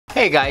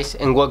Hey guys,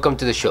 and welcome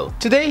to the show.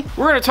 Today,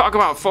 we're going to talk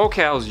about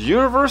Focal's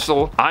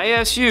universal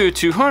ISU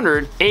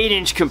 200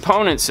 8-inch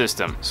component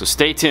system, so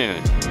stay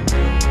tuned.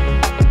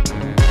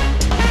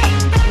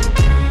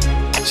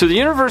 So the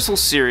Universal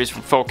series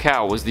from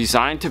Focal was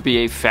designed to be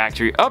a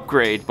factory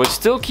upgrade, but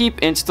still keep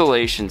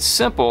installation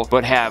simple,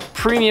 but have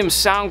premium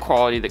sound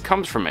quality that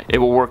comes from it. It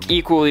will work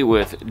equally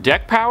with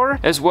deck power,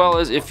 as well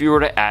as if you were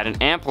to add an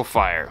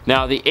amplifier.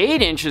 Now the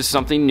 8-inch is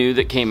something new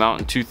that came out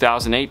in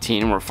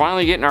 2018, and we're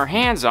finally getting our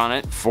hands on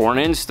it for an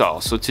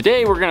install. So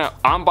today we're gonna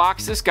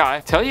unbox this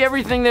guy, tell you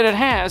everything that it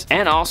has,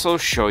 and also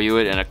show you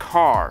it in a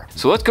car.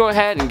 So let's go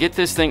ahead and get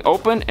this thing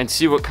open and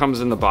see what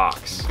comes in the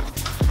box.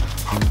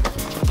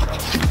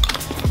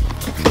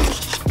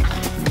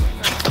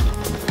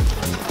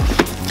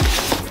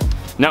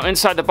 Now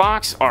inside the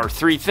box are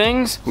three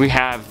things. We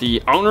have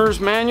the owner's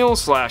manual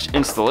 /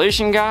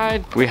 installation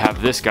guide. We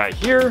have this guy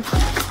here.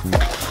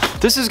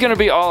 This is gonna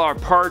be all our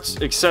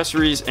parts,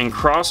 accessories, and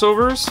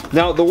crossovers.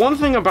 Now, the one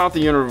thing about the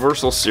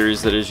Universal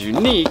series that is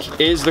unique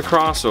is the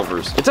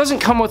crossovers. It doesn't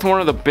come with one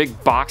of the big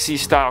boxy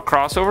style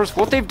crossovers.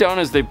 What they've done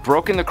is they've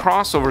broken the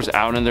crossovers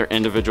out in their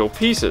individual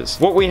pieces.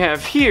 What we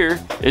have here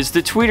is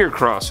the tweeter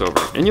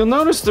crossover. And you'll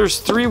notice there's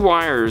 3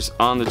 wires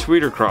on the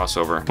tweeter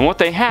crossover. And what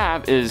they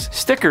have is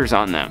stickers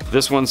on them.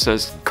 This one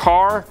says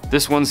car,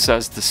 this one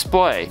says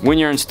display. When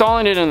you're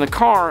installing it in the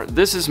car,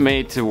 this is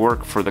made to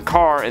work for the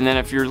car. And then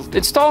if you're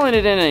installing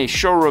it in a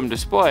showroom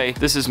display,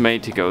 this is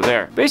made to go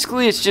there.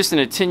 Basically, it's just an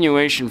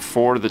attenuation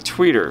for the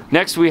tweeter.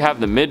 Next, we have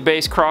the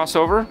mid-bass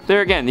crossover.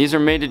 There again, these are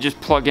made to just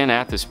plug in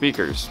at the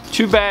speakers.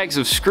 2 bags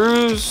of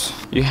screws.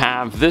 You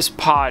have this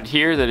pod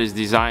here that is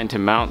designed to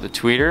mount the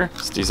tweeter.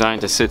 It's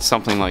designed to sit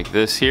something like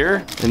this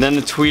here. And then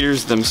the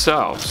tweeters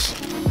themselves.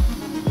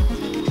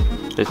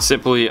 It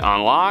simply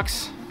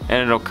unlocks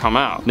and it'll come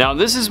out. Now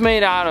this is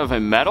made out of a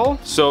metal,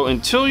 so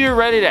until you're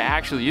ready to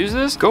actually use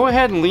this, go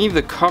ahead and leave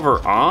the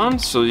cover on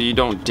so you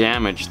don't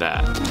damage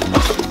that.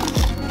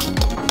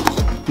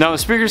 Now the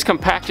speakers come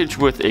packaged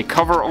with a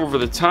cover over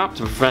the top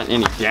to prevent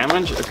any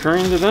damage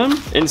occurring to them.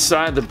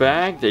 Inside the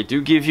bag, they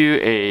do give you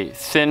a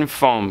thin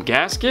foam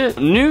gasket.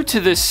 New to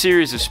this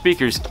series of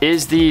speakers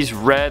is these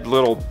red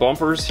little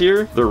bumpers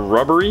here. They're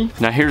rubbery.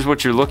 Now here's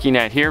what you're looking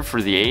at here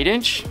for the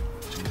 8-inch.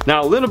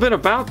 Now a little bit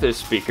about this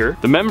speaker.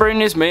 The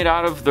membrane is made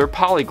out of their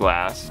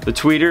polyglass. The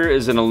tweeter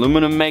is an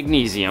aluminum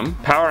magnesium.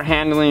 Power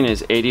handling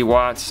is 80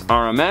 watts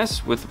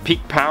RMS with a peak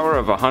power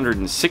of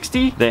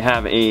 160. They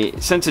have a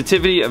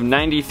sensitivity of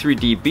 93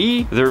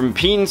 dB. Their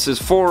impedance is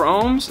 4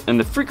 ohms and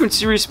the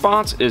frequency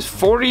response is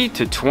 40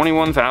 to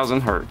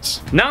 21,000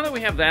 hertz. Now that we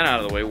have that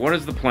out of the way, what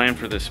is the plan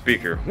for this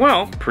speaker?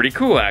 Well, pretty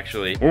cool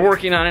actually. We're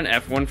working on an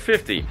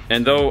F150,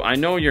 and though I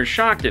know you're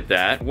shocked at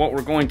that, what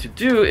we're going to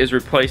do is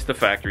replace the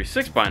factory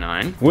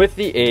 6x9 with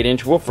the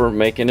 8-inch woofer,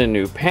 making a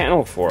new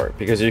panel for it,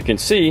 because you can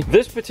see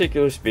this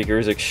particular speaker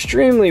is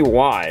extremely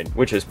wide,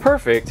 which is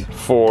perfect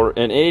for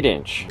an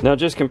 8-inch. Now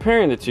just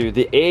comparing the two,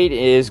 the 8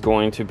 is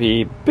going to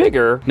be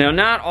bigger. Now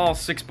not all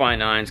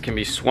 6x9s can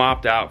be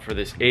swapped out for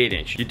this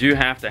 8-inch. You do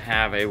have to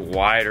have a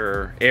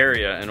wider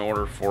area in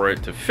order for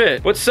it to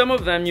fit, but some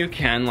of them you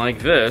can, like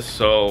this,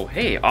 so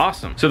hey,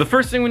 awesome. So the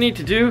first thing we need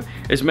to do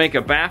is make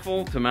a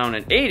baffle to mount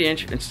an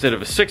 8-inch instead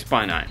of a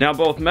 6x9. Now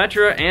both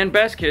Metra and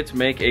Best Kits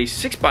make a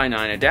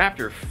 6x9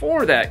 adapter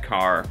for that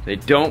car. They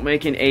don't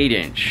make an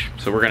 8-inch.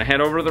 So we're gonna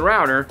head over to the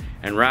router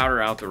and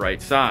router out the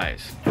right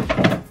size.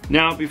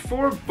 Now,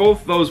 before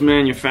both those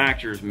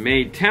manufacturers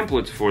made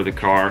templates for the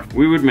car,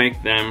 we would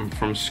make them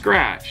from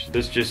scratch.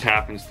 This just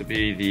happens to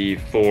be the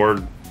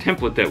Ford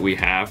template that we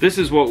have. This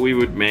is what we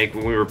would make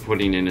when we were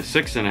putting in a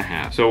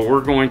 6.5. So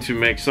we're going to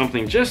make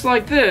something just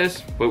like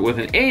this, but with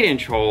an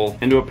 8-inch hole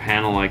into a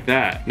panel like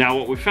that. Now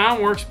what we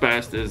found works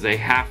best is a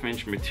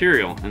 1/2-inch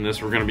material, and this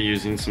we're gonna be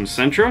using some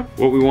Sentra.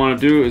 What we wanna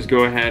do is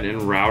go ahead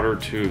and router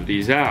 2 of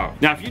these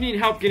out. Now if you need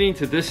help getting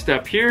to this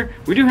step here,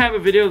 we do have a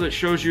video that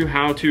shows you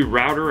how to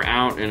router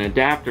out an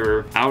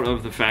adapter out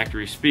of the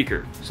factory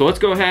speaker. So let's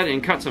go ahead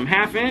and cut some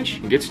 1/2-inch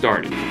and get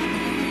started.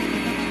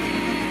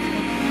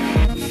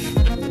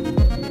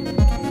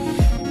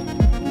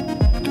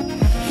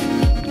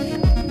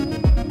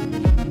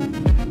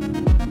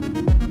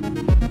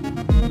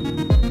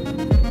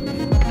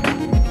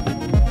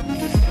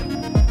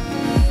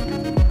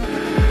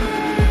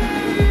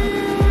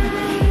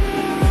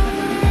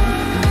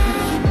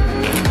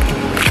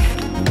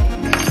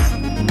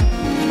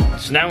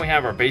 So now we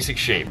have our basic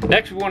shape.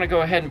 Next, we want to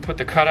go ahead and put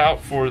the cutout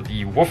for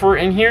the woofer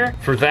in here.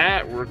 For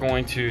that, we're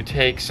going to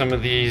take some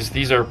of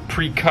these are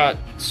pre-cut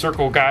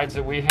circle guides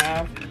that we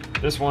have.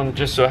 This one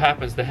just so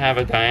happens to have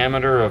a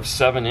diameter of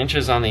 7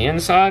 inches on the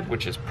inside,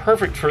 which is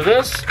perfect for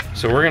this.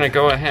 So we're gonna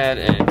go ahead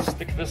and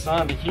stick this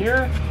onto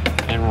here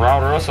and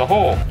router us a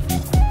hole.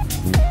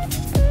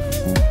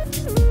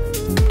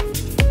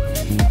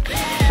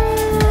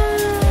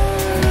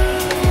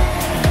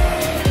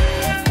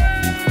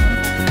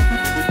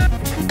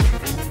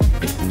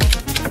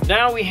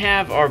 Now we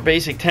have our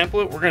basic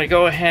template. We're gonna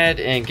go ahead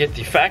and get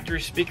the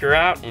factory speaker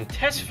out and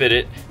test fit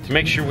it to to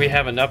make sure we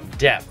have enough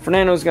depth.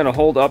 Fernando's gonna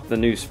hold up the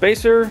new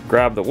spacer,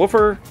 grab the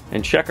woofer,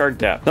 and check our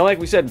depth. Now, like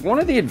we said, one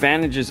of the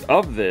advantages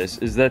of this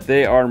is that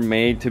they are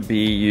made to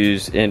be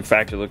used in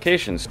factory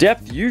locations.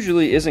 Depth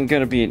usually isn't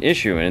gonna be an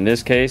issue, and in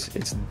this case,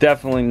 it's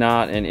definitely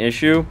not an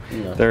issue.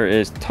 No. There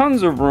is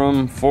tons of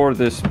room for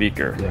this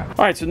speaker. Yeah.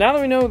 All right, so now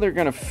that we know they're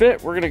gonna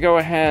fit, we're gonna go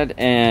ahead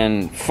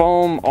and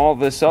foam all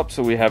this up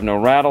so we have no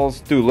rattles,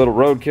 do a little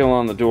roadkill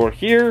on the door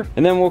here,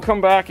 and then we'll come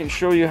back and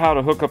show you how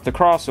to hook up the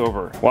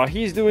crossover. While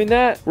he's doing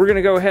that, we're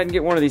gonna go ahead and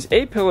get one of these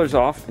A-pillars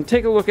off and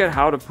take a look at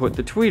how to put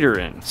the tweeter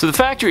in. So the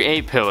factory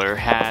A-pillar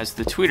has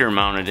the tweeter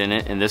mounted in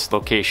it in this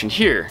location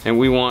here, and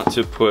we want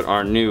to put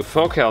our new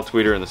Focal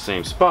tweeter in the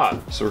same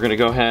spot. So we're gonna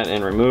go ahead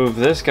and remove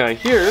this guy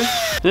here.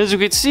 And as you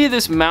can see,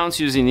 this mounts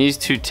using these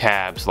two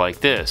tabs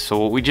like this. So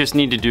what we just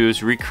need to do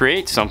is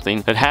recreate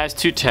something that has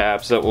two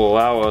tabs that will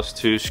allow us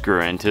to screw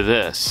into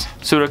this.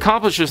 So to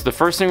accomplish this, the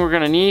first thing we're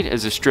gonna need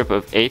is a strip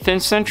of 1/8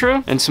 inch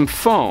Centra and some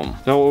foam.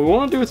 Now what we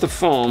wanna do with the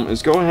foam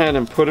is go ahead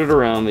and put it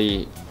around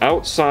the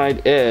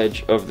outside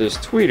edge of this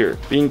tweeter.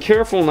 Being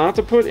careful not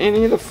to put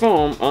any of the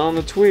foam on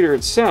the tweeter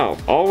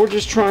itself. All we're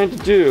just trying to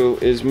do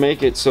is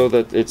make it so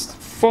that it's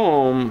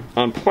foam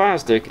on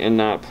plastic and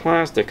not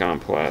plastic on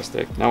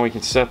plastic. Now we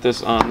can set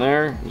this on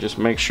there and just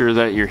make sure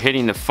that you're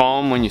hitting the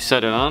foam when you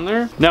set it on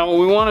there. Now what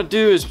we want to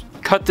do is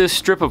cut this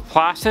strip of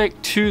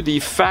plastic to the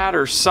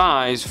fatter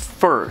size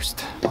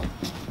first.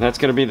 That's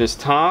going to be this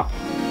top.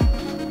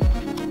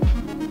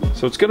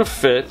 So it's going to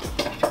fit.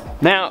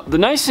 Now the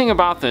nice thing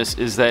about this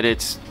is that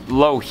it's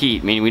low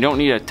heat, meaning we don't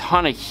need a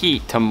ton of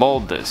heat to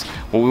mold this.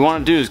 What we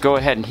want to do is go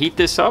ahead and heat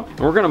this up,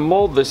 and we're going to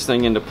mold this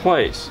thing into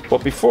place.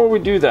 But before we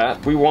do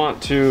that, we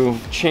want to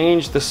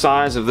change the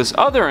size of this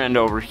other end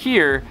over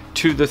here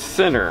to the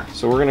thinner.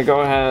 So we're going to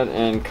go ahead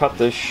and cut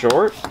this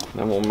short,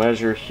 then we'll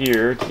measure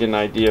here to get an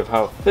idea of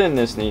how thin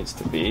this needs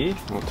to be.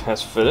 We'll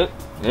test fit it.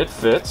 It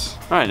fits.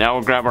 All right, now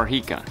we'll grab our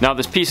heat gun. Now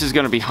this piece is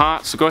going to be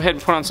hot, so go ahead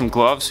and put on some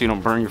gloves so you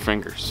don't burn your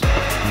fingers.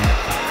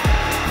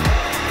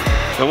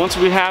 So once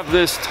we have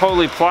this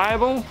totally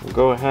pliable, we'll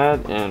go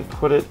ahead and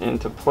put it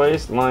into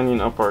place,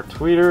 lining up our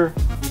tweeter.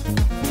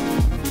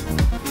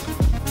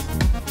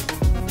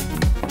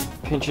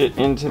 Pinch it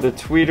into the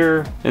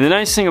tweeter. And the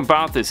nice thing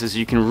about this is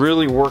you can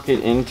really work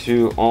it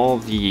into all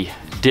the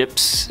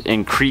dips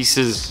and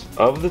creases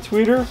of the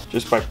tweeter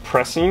just by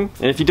pressing.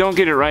 And if you don't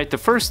get it right the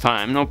first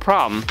time, no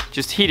problem.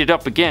 Just heat it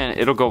up again,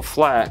 it'll go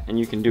flat and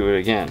you can do it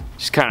again.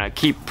 Just kind of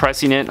keep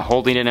pressing it,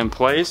 holding it in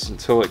place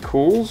until it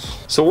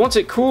cools. So once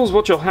it cools,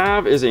 what you'll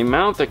have is a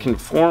mount that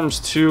conforms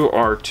to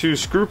our two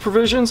screw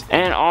provisions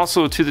and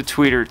also to the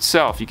tweeter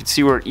itself. You can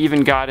see where it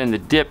even got in the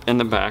dip in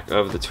the back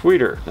of the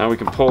tweeter. Now we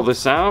can pull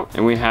this out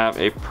and we have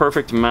a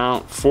perfect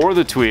mount for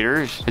the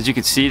tweeter. As you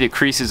can see, the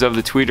creases of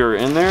the tweeter are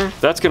in there.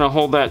 That's gonna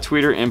hold that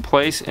tweeter in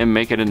place and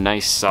make it a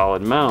nice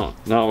solid mount.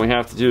 Now all we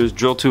have to do is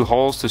drill 2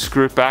 holes to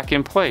screw it back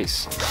in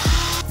place.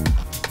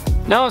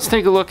 Now let's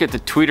take a look at the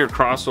tweeter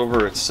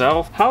crossover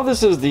itself. How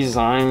this is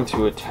designed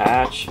to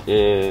attach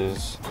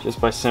is just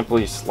by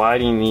simply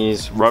sliding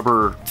these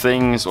rubber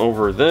things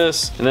over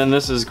this, and then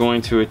this is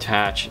going to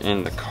attach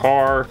in the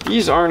car.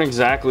 These aren't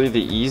exactly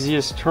the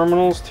easiest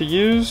terminals to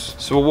use,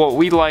 so what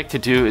we like to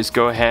do is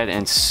go ahead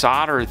and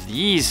solder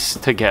these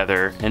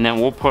together, and then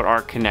we'll put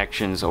our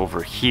connections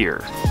over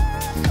here.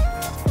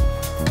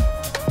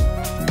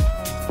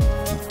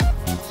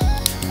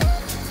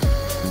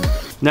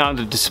 Now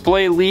the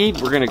display lead,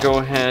 we're gonna go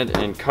ahead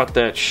and cut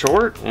that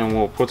short, and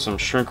we'll put some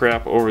shrink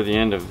wrap over the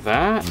end of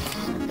that.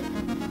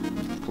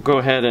 We'll go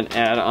ahead and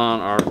add on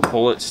our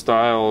bullet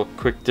style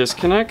quick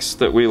disconnects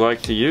that we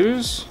like to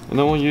use, and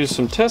then we'll use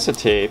some Tessa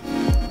tape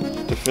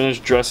to finish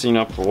dressing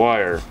up the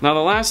wire. Now the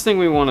last thing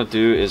we want to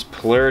do is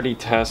polarity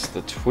test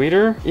the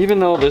tweeter. Even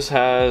though this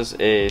has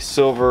a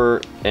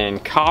silver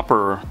and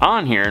copper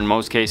on here, in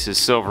most cases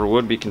silver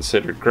would be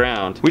considered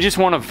ground, we just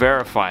want to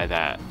verify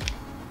that.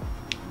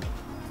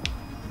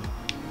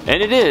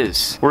 And it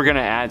is. We're gonna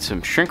add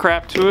some shrink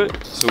wrap to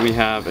it so we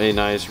have a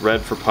nice red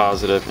for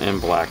positive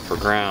and black for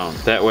ground.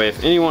 That way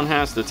if anyone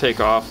has to take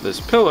off this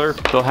pillar,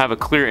 they'll have a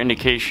clear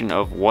indication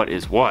of what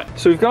is what.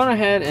 So we've gone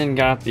ahead and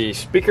got the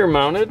speaker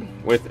mounted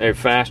with a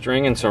fast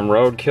ring and some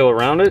roadkill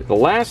around it. The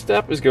last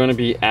step is going to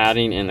be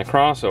adding in the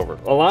crossover.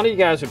 A lot of you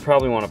guys would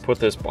probably want to put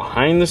this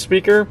behind the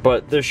speaker,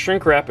 but this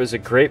shrink wrap is a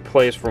great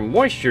place for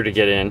moisture to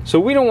get in, so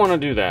we don't want to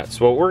do that.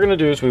 So what we're going to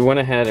do is we went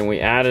ahead and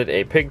we added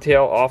a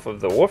pigtail off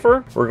of the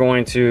woofer. We're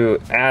going to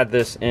add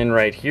this in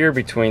right here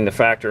between the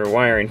factory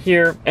wiring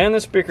here and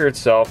the speaker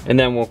itself, and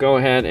then we'll go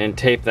ahead and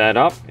tape that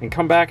up and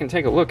come back and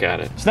take a look at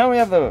it. So now we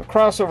have the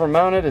crossover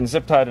mounted and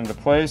zip tied into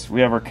place.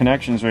 We have our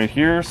connections right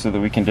here so that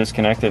we can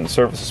disconnect it and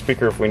service the speaker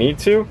speaker if we need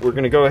to. We're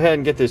gonna go ahead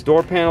and get this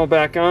door panel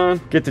back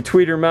on, get the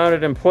tweeter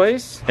mounted in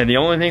place, and the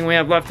only thing we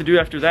have left to do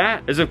after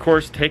that is, of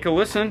course, take a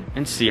listen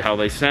and see how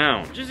they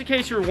sound. Just in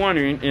case you're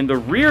wondering, in the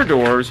rear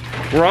doors,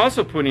 we're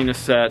also putting a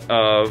set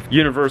of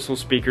universal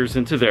speakers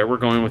into there. We're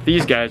going with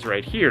these guys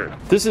right here.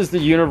 This is the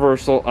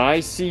universal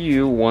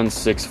ISU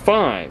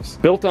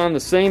 165s. Built on the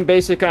same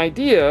basic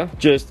idea,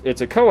 just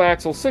it's a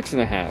coaxial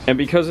 6.5. And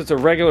because it's a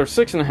regular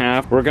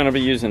 6.5, we're gonna be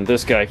using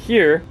this guy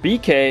here,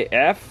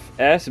 BKFSB1502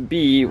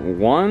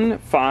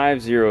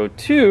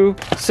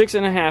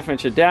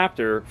 6.5-inch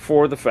adapter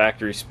for the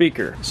factory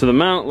speaker. So the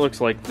mount looks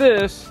like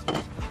this,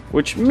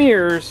 which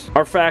mirrors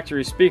our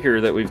factory speaker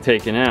that we've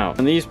taken out.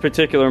 And these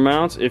particular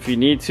mounts, if you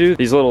need to,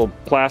 these little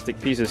plastic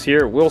pieces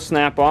here will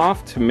snap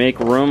off to make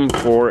room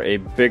for a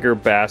bigger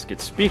basket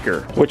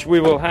speaker, which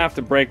we will have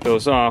to break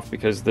those off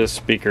because this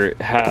speaker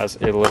has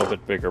a little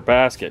bit bigger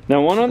basket.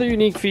 Now, one other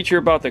unique feature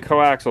about the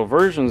coaxial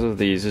versions of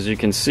these, as you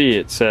can see,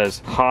 it says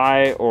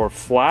high or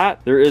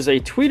flat. There is a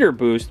tweeter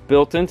boost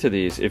built into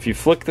these. If you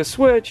flick the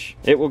switch,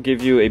 it will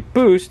give you a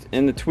boost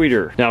in the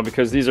tweeter. Now,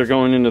 because these are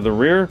going into the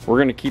rear, we're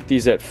gonna keep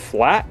these at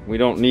flat. We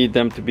don't need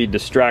them to be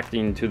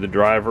distracting to the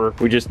driver.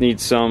 We just need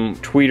some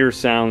tweeter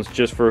sounds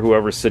just for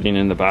whoever's sitting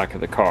in the back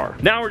of the car.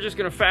 Now we're just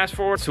gonna fast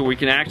forward so we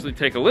can actually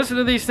take a listen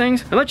to these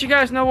things and let you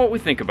guys know what we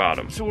think about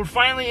them. So we're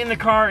finally in the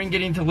car and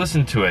getting to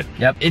listen to it.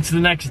 Yep. It's the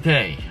next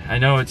day. I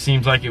know it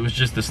seems like it was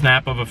just the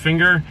snap of a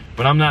finger,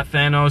 but I'm not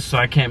Thanos, so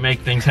I can't make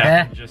things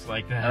happen just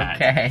like that.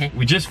 Okay.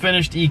 We just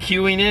finished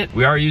EQing it.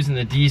 We are using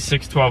the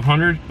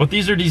D6-1200, but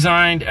these are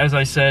designed, as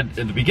I said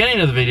at the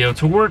beginning of the video,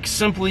 to work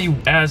simply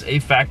as a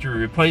factory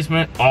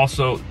replacement.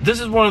 Also,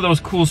 this is one of those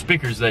cool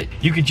speakers that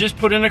you could just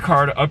put in a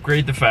car to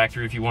upgrade the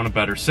factory if you want a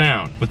better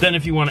sound. But then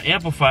if you want to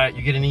amplify it,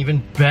 you get an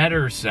even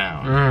better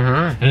sound.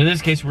 And in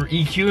this case, we're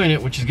EQing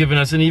it, which is giving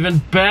us an even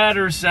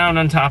better sound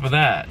on top of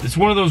that. It's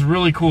one of those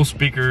really cool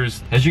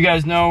speakers. As you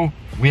guys know,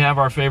 we have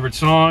our favorite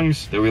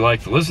songs that we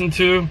like to listen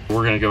to.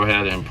 We're gonna go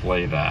ahead and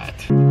play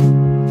that.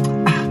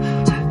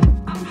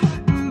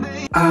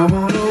 I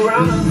wanna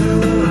run through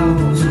the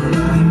halls of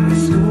high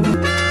school.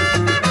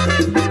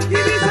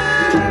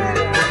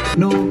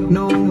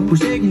 No, we're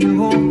taking you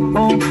home,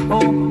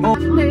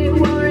 home. They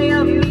worry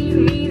of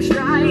me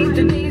trying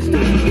to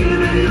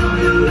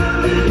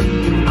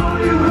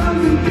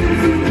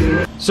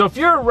So if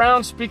you're a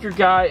round speaker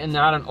guy and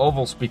not an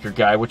oval speaker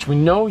guy, which we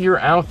know you're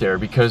out there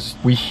because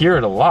we hear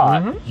it a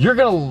lot, you're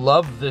gonna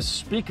love this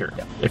speaker.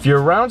 If you're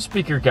a round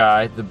speaker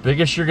guy, the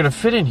biggest you're gonna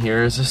fit in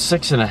here is a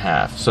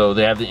 6.5. So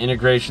they have the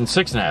integration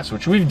 6.5s,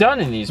 which we've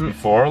done in these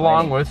before,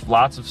 along with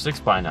lots of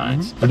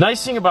 6x9s. The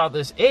nice thing about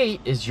this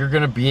 8 is you're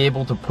gonna be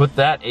able to put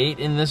that 8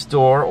 in this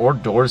door or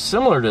doors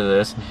similar to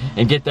this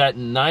and get that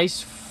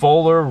nice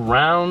fuller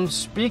round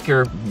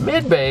speaker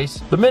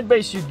mid-bass. The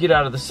mid-bass you'd get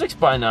out of the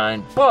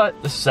 6x9,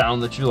 but the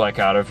sound that you like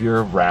out of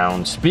your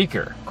round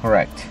speaker.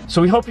 Correct.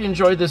 So we hope you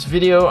enjoyed this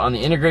video on the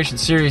Integration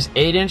Series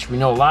 8-inch. We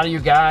know a lot of you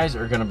guys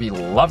are gonna be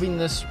loving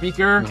this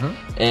speaker,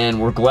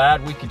 and we're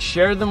glad we could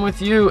share them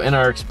with you and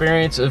our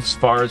experience as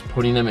far as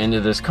putting them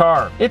into this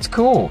car. It's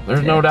cool,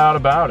 there's no doubt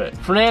about it.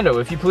 Fernando,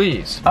 if you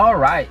please. All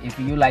right, if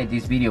you like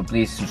this video,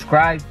 please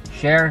subscribe,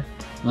 share,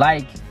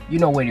 like, you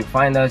know where you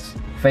find us.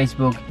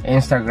 Facebook,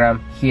 Instagram,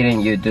 here in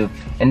YouTube.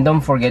 And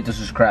don't forget to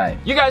subscribe.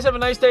 You guys have a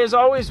nice day as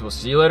always. We'll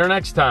see you later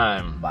next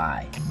time.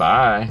 Bye.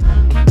 Bye.